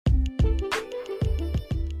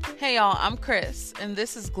Hey y'all, I'm Chris, and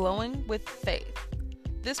this is Glowing with Faith.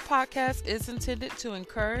 This podcast is intended to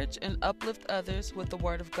encourage and uplift others with the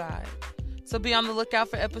Word of God. So be on the lookout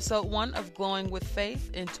for episode 1 of Glowing with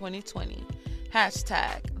Faith in 2020.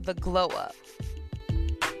 #TheGlowUp.